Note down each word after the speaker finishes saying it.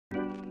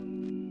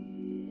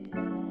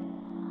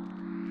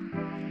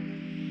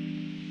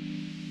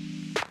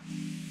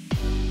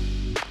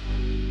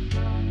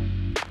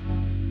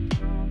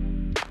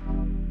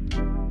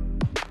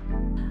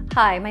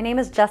Hi, my name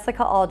is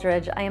Jessica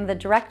Aldridge. I am the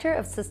Director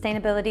of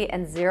Sustainability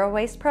and Zero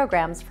Waste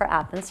Programs for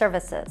Athens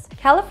Services.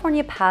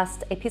 California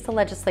passed a piece of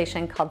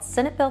legislation called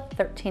Senate Bill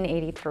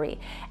 1383,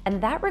 and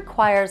that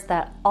requires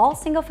that all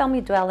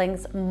single-family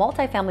dwellings,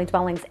 multifamily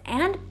dwellings,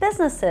 and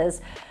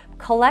businesses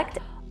collect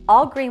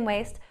all green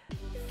waste,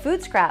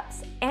 food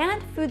scraps,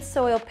 and food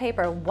soil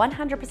paper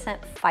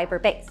 100%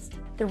 fiber-based.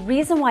 The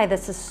reason why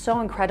this is so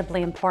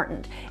incredibly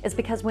important is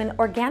because when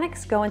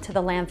organics go into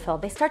the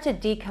landfill, they start to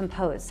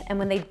decompose. And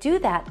when they do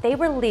that, they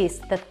release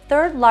the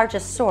third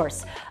largest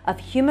source of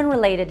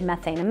human-related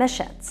methane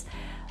emissions.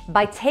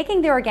 By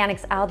taking the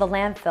organics out of the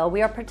landfill,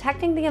 we are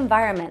protecting the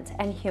environment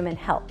and human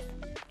health.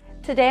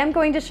 Today, I'm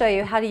going to show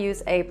you how to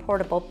use a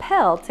portable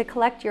pail to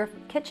collect your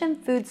kitchen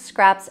food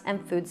scraps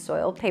and food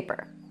soil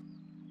paper.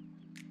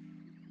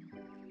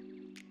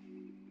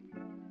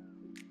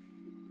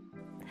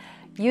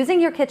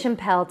 Using your kitchen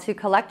pail to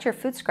collect your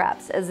food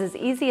scraps is as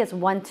easy as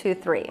 1, 2,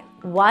 3.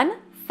 1,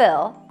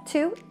 fill,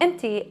 2,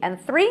 empty, and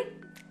 3,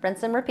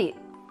 rinse and repeat.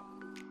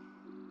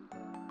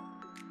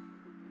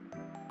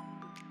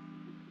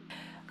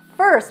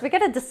 First, we got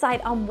to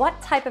decide on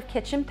what type of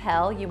kitchen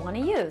pail you want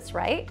to use,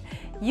 right?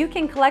 You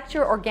can collect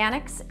your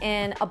organics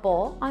in a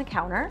bowl on a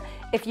counter.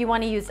 If you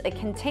want to use a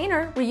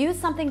container, reuse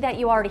something that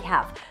you already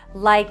have,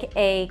 like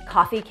a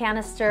coffee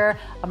canister,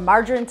 a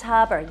margarine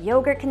tub, or a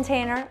yogurt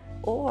container.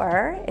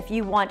 Or if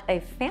you want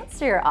a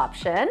fancier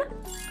option,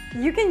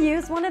 you can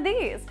use one of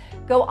these.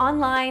 Go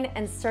online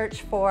and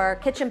search for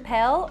kitchen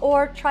pail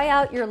or try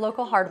out your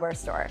local hardware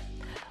store.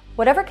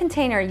 Whatever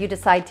container you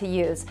decide to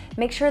use,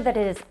 make sure that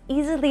it is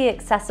easily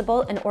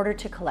accessible in order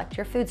to collect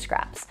your food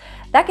scraps.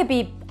 That could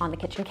be on the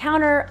kitchen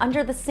counter,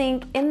 under the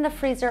sink, in the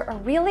freezer, or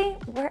really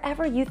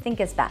wherever you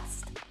think is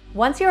best.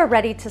 Once you are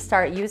ready to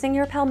start using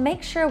your pail,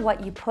 make sure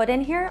what you put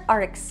in here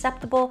are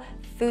acceptable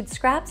food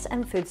scraps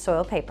and food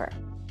soil paper.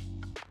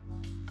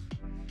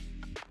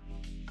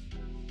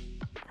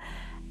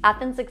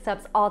 Athens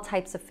accepts all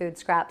types of food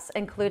scraps,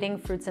 including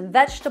fruits and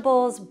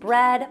vegetables,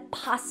 bread,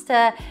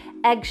 pasta,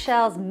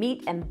 eggshells,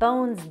 meat and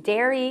bones,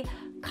 dairy,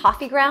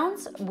 coffee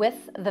grounds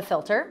with the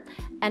filter,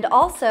 and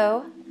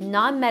also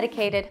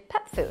non-medicated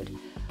pet food.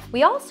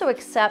 We also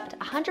accept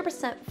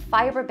 100%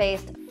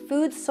 fiber-based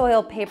food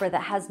soil paper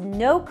that has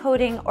no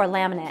coating or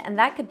laminate, and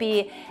that could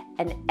be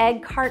an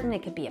egg carton,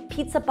 it could be a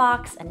pizza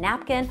box, a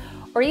napkin,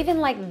 or even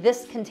like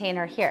this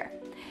container here.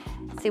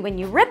 See, when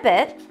you rip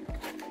it,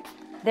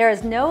 there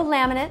is no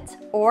laminate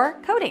or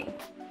coating,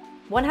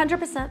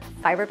 100%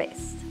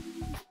 fiber-based.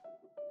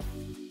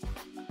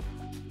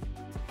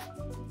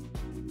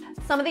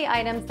 Some of the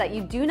items that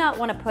you do not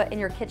want to put in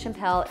your kitchen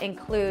pail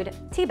include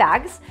tea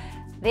bags.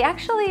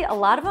 A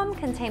lot of them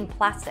contain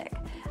plastic.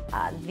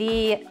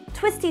 The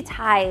twisty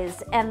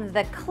ties and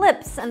the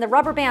clips and the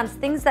rubber bands,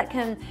 things that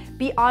can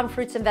be on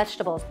fruits and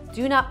vegetables.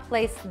 Do not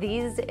place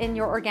these in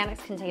your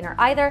organics container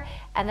either.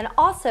 And then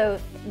also,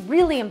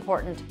 really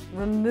important,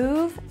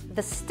 remove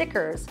the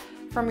stickers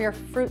from your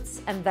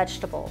fruits and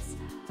vegetables.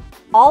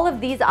 All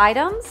of these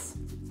items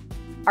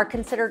are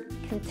considered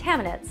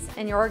contaminants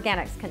in your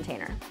organics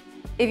container.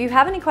 If you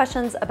have any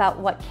questions about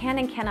what can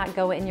and cannot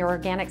go in your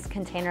organics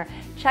container,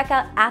 check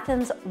out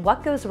Athens'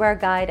 What Goes Where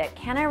guide at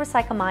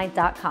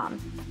canirecyclemine.com.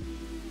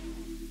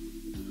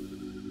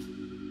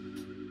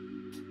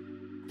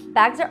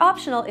 Bags are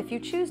optional if you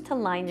choose to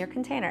line your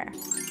container.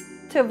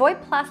 To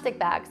avoid plastic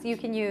bags, you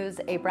can use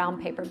a brown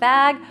paper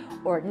bag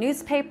or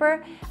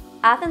newspaper.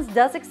 Athens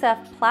does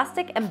accept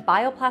plastic and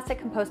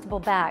bioplastic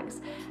compostable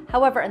bags.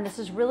 However, and this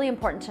is really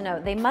important to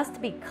note, they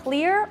must be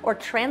clear or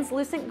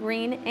translucent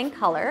green in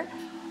color,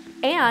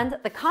 and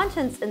the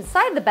contents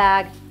inside the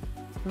bag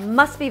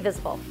must be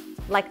visible,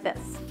 like this.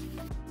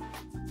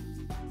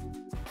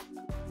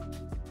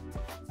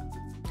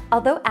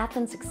 Although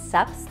Athens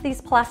accepts these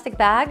plastic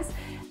bags,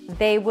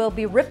 they will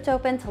be ripped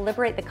open to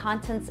liberate the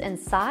contents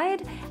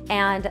inside,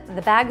 and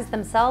the bags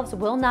themselves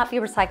will not be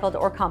recycled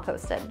or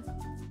composted.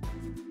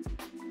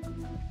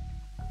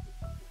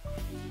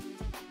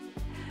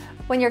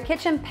 When your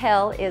kitchen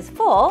pail is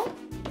full,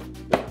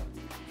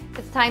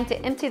 it's time to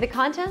empty the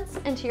contents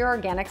into your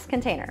organics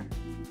container.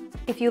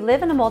 If you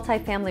live in a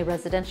multifamily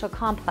residential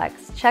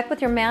complex, check with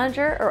your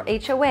manager or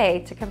HOA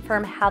to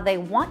confirm how they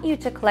want you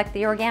to collect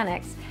the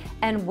organics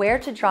and where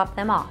to drop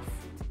them off.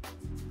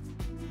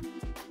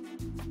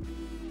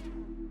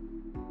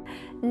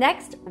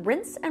 Next,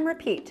 rinse and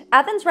repeat.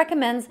 Athens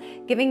recommends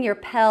giving your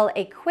pail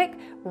a quick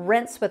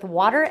rinse with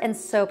water and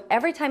soap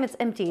every time it's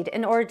emptied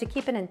in order to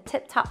keep it in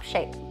tip-top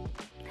shape.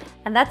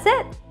 And that's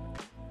it.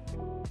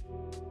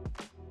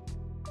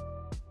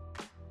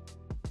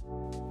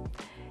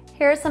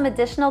 Here are some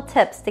additional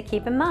tips to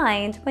keep in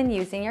mind when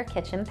using your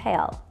kitchen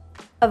pail.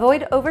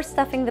 Avoid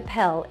overstuffing the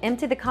pail.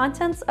 Empty the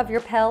contents of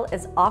your pail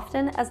as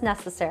often as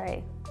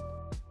necessary.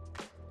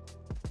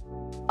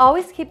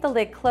 Always keep the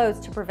lid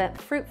closed to prevent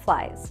fruit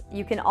flies.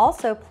 You can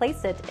also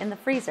place it in the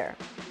freezer.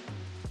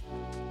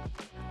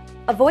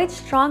 Avoid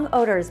strong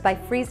odors by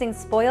freezing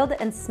spoiled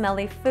and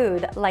smelly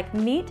food like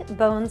meat,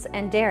 bones,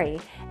 and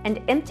dairy,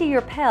 and empty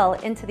your pail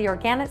into the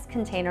organics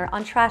container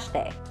on trash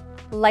day.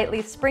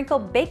 Lightly sprinkle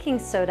baking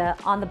soda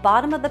on the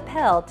bottom of the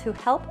pail to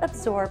help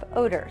absorb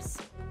odors.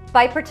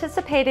 By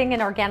participating in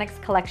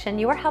organics collection,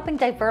 you are helping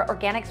divert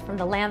organics from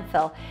the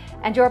landfill,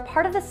 and you are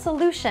part of the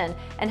solution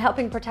in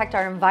helping protect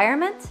our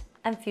environment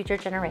and future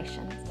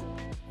generations.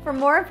 For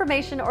more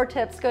information or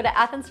tips, go to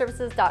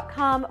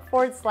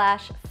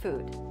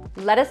athensservices.com/food.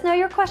 Let us know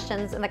your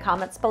questions in the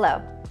comments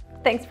below.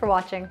 Thanks for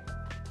watching.